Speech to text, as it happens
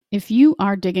If you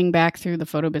are digging back through the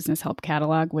Photo Business Help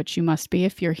catalog, which you must be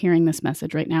if you're hearing this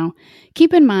message right now,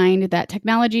 keep in mind that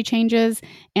technology changes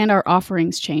and our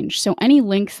offerings change. So any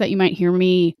links that you might hear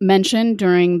me mention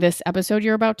during this episode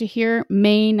you're about to hear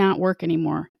may not work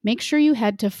anymore. Make sure you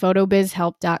head to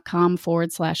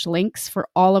photobizhelp.com/links for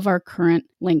all of our current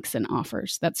links and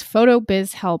offers. That's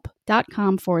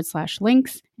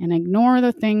photobizhelp.com/links, and ignore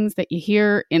the things that you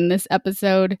hear in this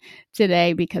episode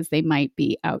today because they might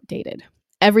be outdated.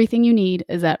 Everything you need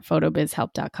is at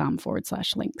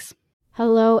photobizhelp.com/links.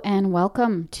 Hello and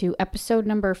welcome to episode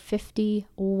number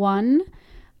 51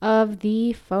 of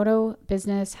the Photo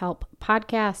Business Help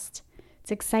podcast.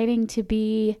 It's exciting to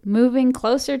be moving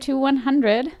closer to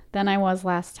 100 than I was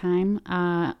last time.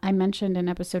 I mentioned in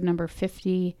episode number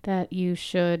 50 that you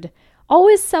should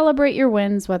always celebrate your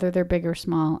wins, whether they're big or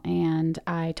small. And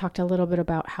I talked a little bit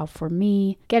about how for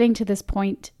me, getting to this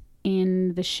point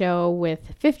in the show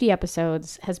with 50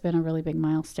 episodes has been a really big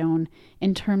milestone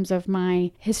in terms of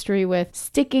my history with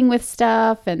sticking with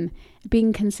stuff and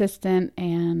being consistent.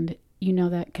 And you know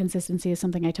that consistency is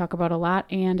something I talk about a lot,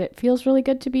 and it feels really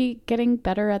good to be getting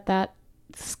better at that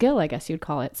skill, I guess you'd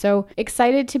call it. So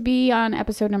excited to be on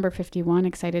episode number 51.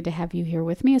 Excited to have you here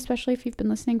with me, especially if you've been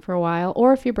listening for a while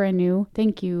or if you're brand new.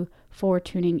 Thank you for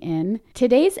tuning in.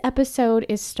 Today's episode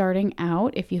is starting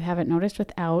out, if you haven't noticed,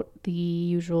 without the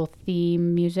usual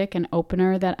theme music and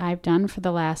opener that I've done for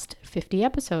the last 50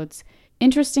 episodes.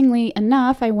 Interestingly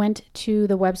enough, I went to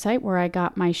the website where I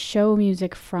got my show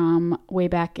music from way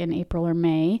back in April or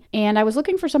May, and I was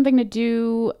looking for something to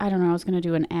do. I don't know, I was going to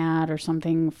do an ad or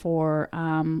something for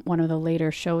one of the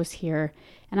later shows here,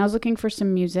 and I was looking for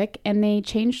some music, and they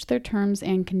changed their terms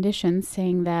and conditions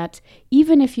saying that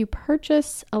even if you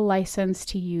purchase a license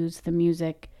to use the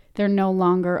music, they're no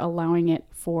longer allowing it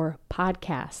for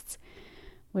podcasts,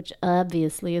 which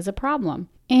obviously is a problem.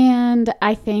 And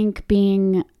I think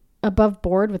being above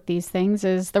board with these things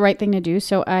is the right thing to do.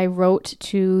 So I wrote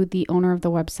to the owner of the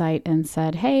website and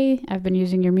said, hey, I've been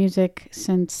using your music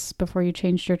since before you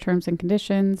changed your terms and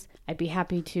conditions. I'd be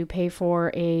happy to pay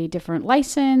for a different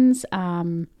license,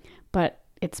 but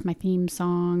it's my theme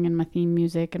song and my theme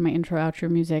music and my intro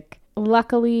outro music.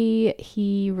 Luckily,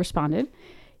 he responded.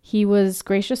 He was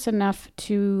gracious enough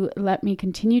to let me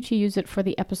continue to use it for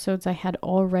the episodes I had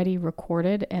already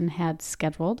recorded and had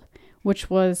scheduled, which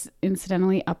was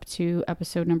incidentally up to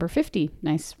episode number 50.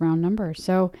 Nice round number.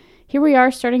 So here we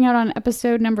are starting out on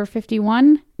episode number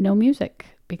 51. No music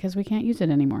because we can't use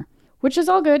it anymore, which is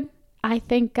all good. I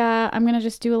think I'm going to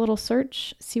just do a little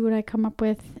search, see what I come up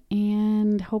with,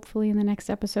 and hopefully in the next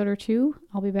episode or two,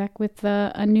 I'll be back with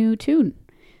a new tune.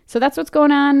 So that's what's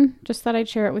going on. Just thought I'd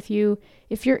share it with you.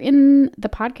 If you're in the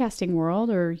podcasting world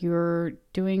or you're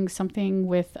doing something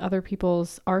with other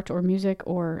people's art or music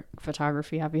or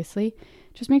photography, obviously,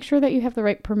 just make sure that you have the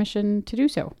right permission to do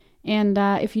so. And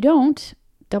if you don't,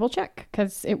 double check,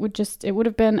 because it would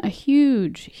have been a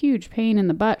huge pain in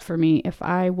the butt for me if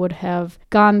I would have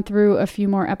gone through a few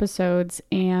more episodes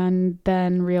and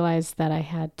then realized that I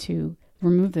had to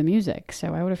remove the music.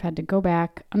 So I would have had to go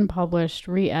back, unpublished,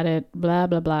 re-edit, blah,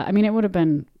 blah, blah. I mean, it would have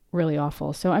been really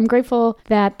awful. So I'm grateful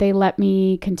that they let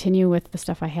me continue with the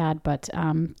stuff I had, but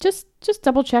just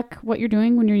double check what you're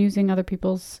doing when you're using other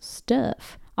people's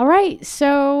stuff. All right.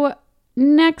 So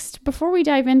next, before we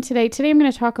dive in today I'm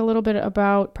going to talk a little bit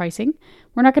about pricing.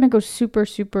 We're not going to go super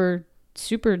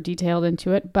detailed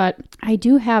into it, but I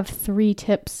do have 3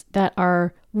 tips that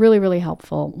are really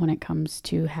helpful when it comes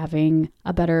to having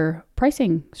a better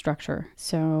pricing structure.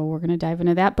 So we're going to dive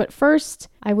into that. But first,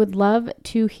 I would love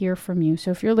to hear from you.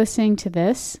 So if you're listening to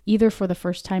this either for the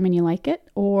first time and you like it,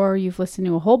 or you've listened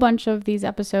to a whole bunch of these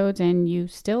episodes and you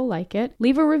still like it,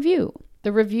 leave a review.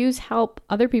 The reviews help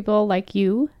other people like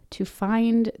you to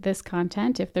find this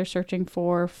content if they're searching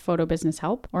for photo business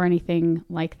help or anything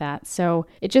like that. So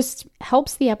it just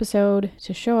helps the episode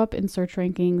to show up in search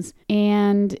rankings,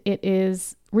 and it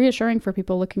is reassuring for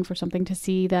people looking for something to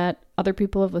see that other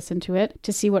people have listened to it,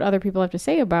 to see what other people have to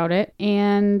say about it,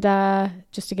 and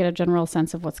just to get a general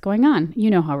sense of what's going on.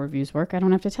 You know how reviews work. I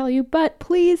don't have to tell you, but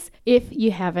please, if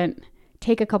you haven't,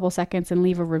 take a couple seconds and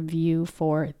leave a review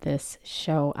for this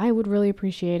show. I would really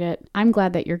appreciate it. I'm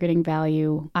glad that you're getting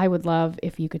value. I would love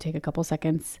if you could take a couple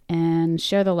seconds and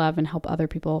share the love and help other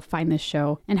people find this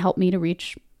show and help me to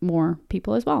reach more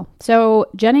people as well. So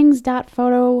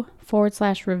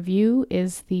jennings.photo/review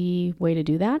is the way to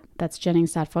do that. That's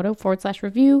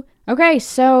jennings.photo/review. Okay,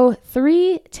 so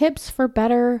 3 tips for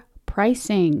better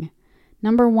pricing.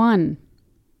 Number 1,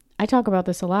 I talk about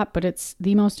this a lot, but it's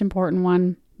the most important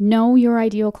one. Know your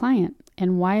ideal client.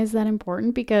 And why is that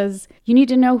important? Because you need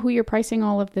to know who you're pricing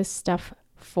all of this stuff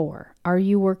for? Are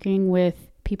you working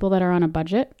with people that are on a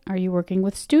budget? Are you working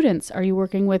with students? Are you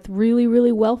working with really,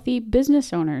 really wealthy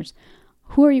business owners?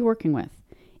 Who are you working with?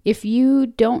 If you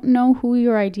don't know who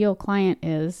your ideal client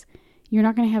is, you're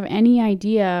not going to have any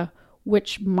idea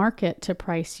which market to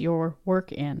price your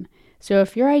work in. So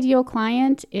if your ideal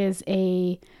client is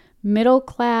a middle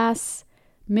class,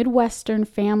 Midwestern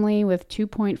family with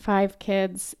 2.5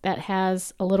 kids that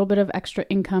has a little bit of extra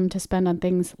income to spend on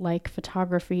things like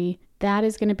photography, that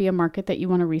is going to be a market that you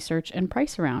want to research and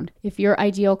price around. If your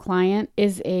ideal client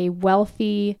is a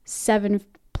wealthy 7+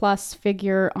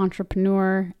 figure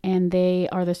entrepreneur and they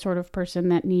are the sort of person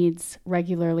that needs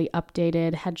regularly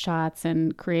updated headshots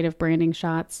and creative branding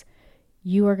shots,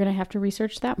 you are going to have to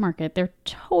research that market. They're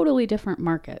totally different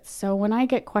markets. So when I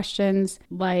get questions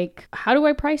like, how do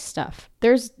I price stuff?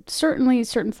 There's certainly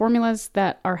certain formulas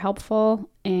that are helpful,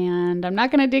 and I'm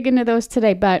not going to dig into those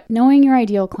today, but knowing your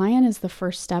ideal client is the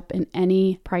first step in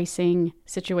any pricing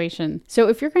situation. So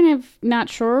if you're kind of not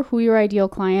sure who your ideal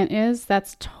client is,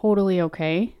 that's totally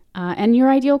okay. And your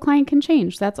ideal client can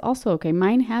change. That's also okay.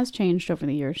 Mine has changed over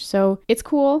the years. So it's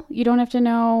cool. You don't have to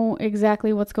know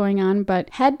exactly what's going on, but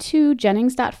head to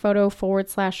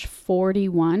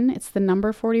jennings.photo/41. It's the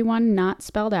number 41, not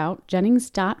spelled out.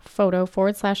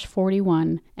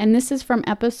 jennings.photo/41. And this is from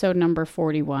episode number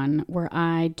 41, where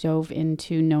I dove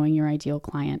into knowing your ideal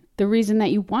client. The reason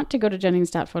that you want to go to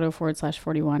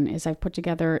jennings.photo/41 is I've put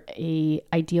together a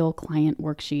ideal client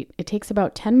worksheet. It takes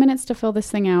about 10 minutes to fill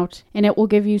this thing out, and it will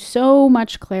give you so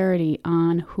much clarity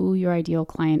on who your ideal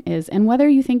client is. And whether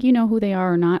you think you know who they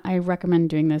are or not, I recommend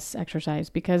doing this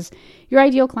exercise because your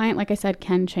ideal client, like I said,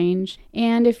 can change.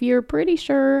 And if you're pretty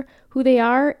sure who they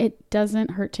are, it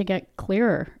doesn't hurt to get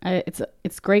clearer.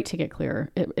 It's great to get clearer.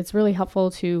 It's really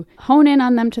helpful to hone in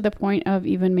on them to the point of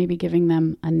even maybe giving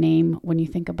them a name when you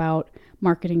think about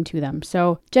marketing to them.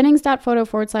 So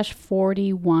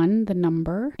jennings.photo/41, the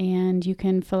number, and you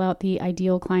can fill out the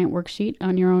ideal client worksheet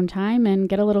on your own time and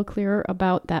get a little clearer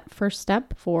about that first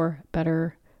step for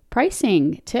better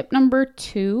pricing. Tip number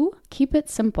 2, keep it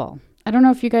simple. I don't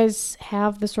know if you guys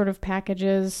have the sort of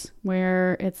packages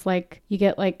where it's like you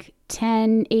get like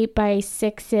 10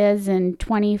 8x6s and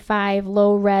 25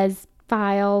 low res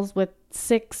files with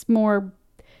 6 more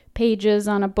pages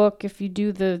on a book if you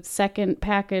do the second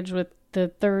package with the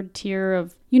third tier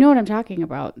of, you know what I'm talking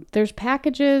about. There's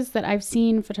packages that I've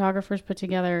seen photographers put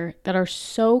together that are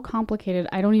so complicated,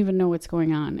 I don't even know what's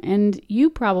going on. And you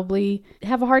probably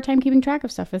have a hard time keeping track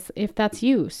of stuff if that's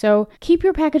you. So keep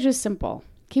your packages simple.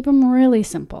 Keep them really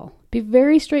simple. Be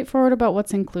very straightforward about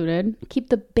what's included. Keep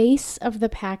the base of the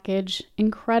package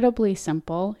incredibly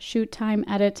simple. Shoot time,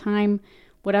 edit time,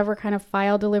 whatever kind of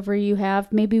file delivery you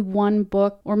have, maybe one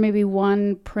book or maybe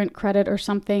one print credit or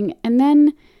something. And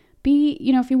then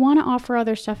if you want to offer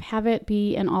other stuff, have it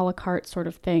be an a la carte sort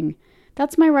of thing.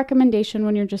 That's my recommendation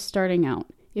when you're just starting out.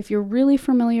 If you're really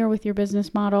familiar with your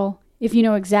business model, if you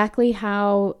know exactly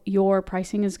how your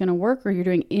pricing is going to work or you're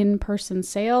doing in-person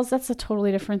sales, that's a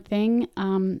totally different thing.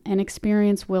 And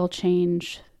experience will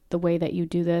change the way that you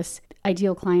do this.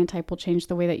 Ideal client type will change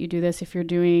the way that you do this. If you're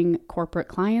doing corporate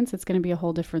clients, it's going to be a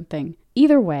whole different thing.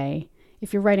 Either way,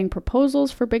 if you're writing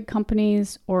proposals for big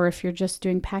companies or if you're just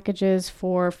doing packages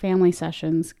for family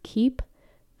sessions, keep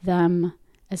them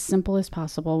as simple as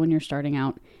possible when you're starting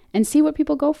out and see what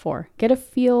people go for. Get a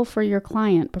feel for your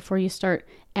client before you start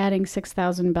adding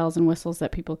 6,000 bells and whistles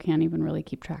that people can't even really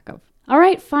keep track of. All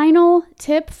right, final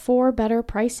tip for better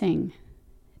pricing.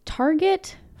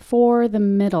 Target for the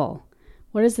middle.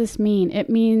 What does this mean? It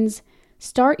means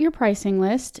start your pricing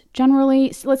list.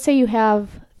 Generally, let's say you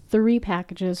have 3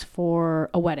 packages for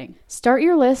a wedding. Start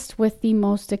your list with the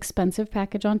most expensive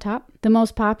package on top, the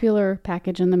most popular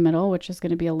package in the middle, which is going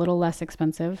to be a little less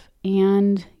expensive,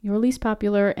 and your least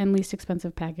popular and least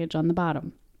expensive package on the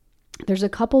bottom. There's a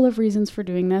couple of reasons for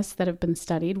doing this that have been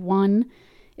studied. One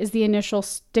is the initial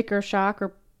sticker shock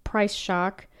or price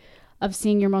shock of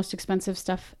seeing your most expensive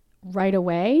stuff right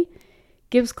away.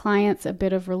 Gives clients a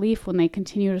bit of relief when they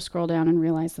continue to scroll down and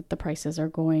realize that the prices are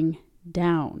going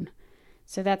down.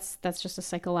 So that's just a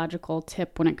psychological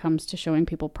tip when it comes to showing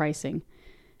people pricing.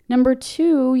 Number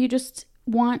 2, you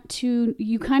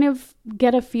kind of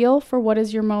get a feel for what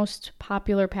is your most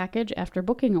popular package after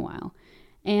booking a while.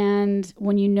 And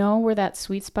when you know where that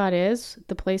sweet spot is,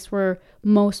 the place where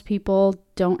most people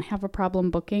don't have a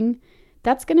problem booking,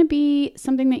 that's going to be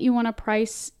something that you want to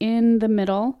price in the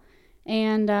middle.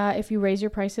 And if you raise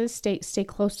your prices, stay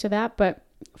close to that. But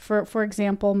for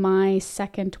example, my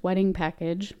second wedding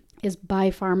package is by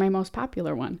far my most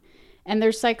popular one. And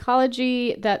there's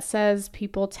psychology that says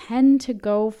people tend to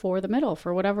go for the middle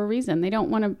for whatever reason. They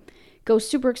don't want to go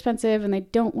super expensive and they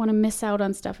don't want to miss out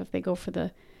on stuff if they go for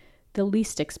the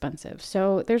least expensive.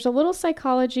 So there's a little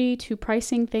psychology to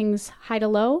pricing things high to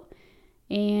low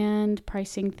and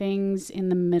pricing things in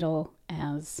the middle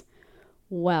as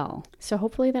well. So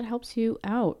hopefully that helps you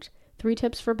out. 3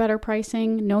 tips for better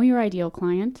pricing: know your ideal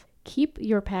client, keep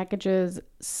your packages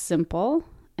simple,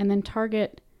 and then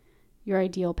target your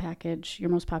ideal package, your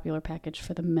most popular package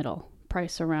for the middle.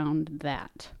 Price around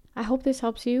that. I hope this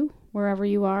helps you wherever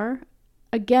you are.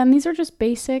 Again, these are just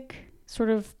basic sort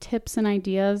of tips and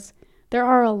ideas. There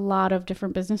are a lot of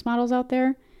different business models out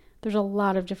there. There's a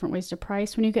lot of different ways to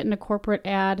price. When you get into corporate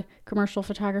ad, commercial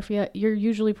photography, you're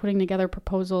usually putting together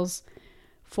proposals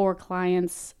for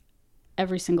clients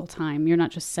every single time. You're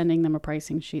not just sending them a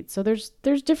pricing sheet. So there's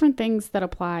different things that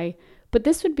apply, but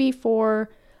this would be for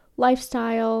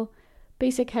lifestyle,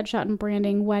 basic headshot and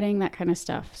branding, wedding, that kind of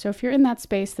stuff. So if you're in that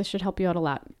space, this should help you out a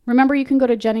lot. Remember, you can go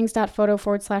to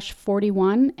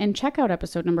jennings.photo/41 and check out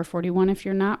episode number 41 if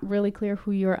you're not really clear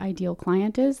who your ideal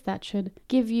client is. That should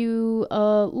give you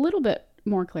a little bit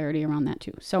more clarity around that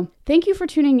too. So thank you for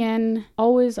tuning in.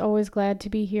 Always glad to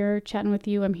be here chatting with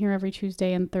you. I'm here every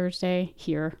Tuesday and Thursday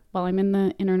here while I'm in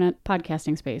the internet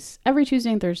podcasting space. Every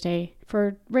Tuesday and Thursday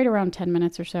for right around 10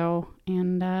 minutes or so.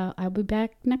 And I'll be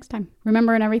back next time.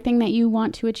 Remember, in everything that you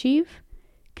want to achieve,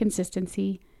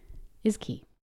 consistency is key.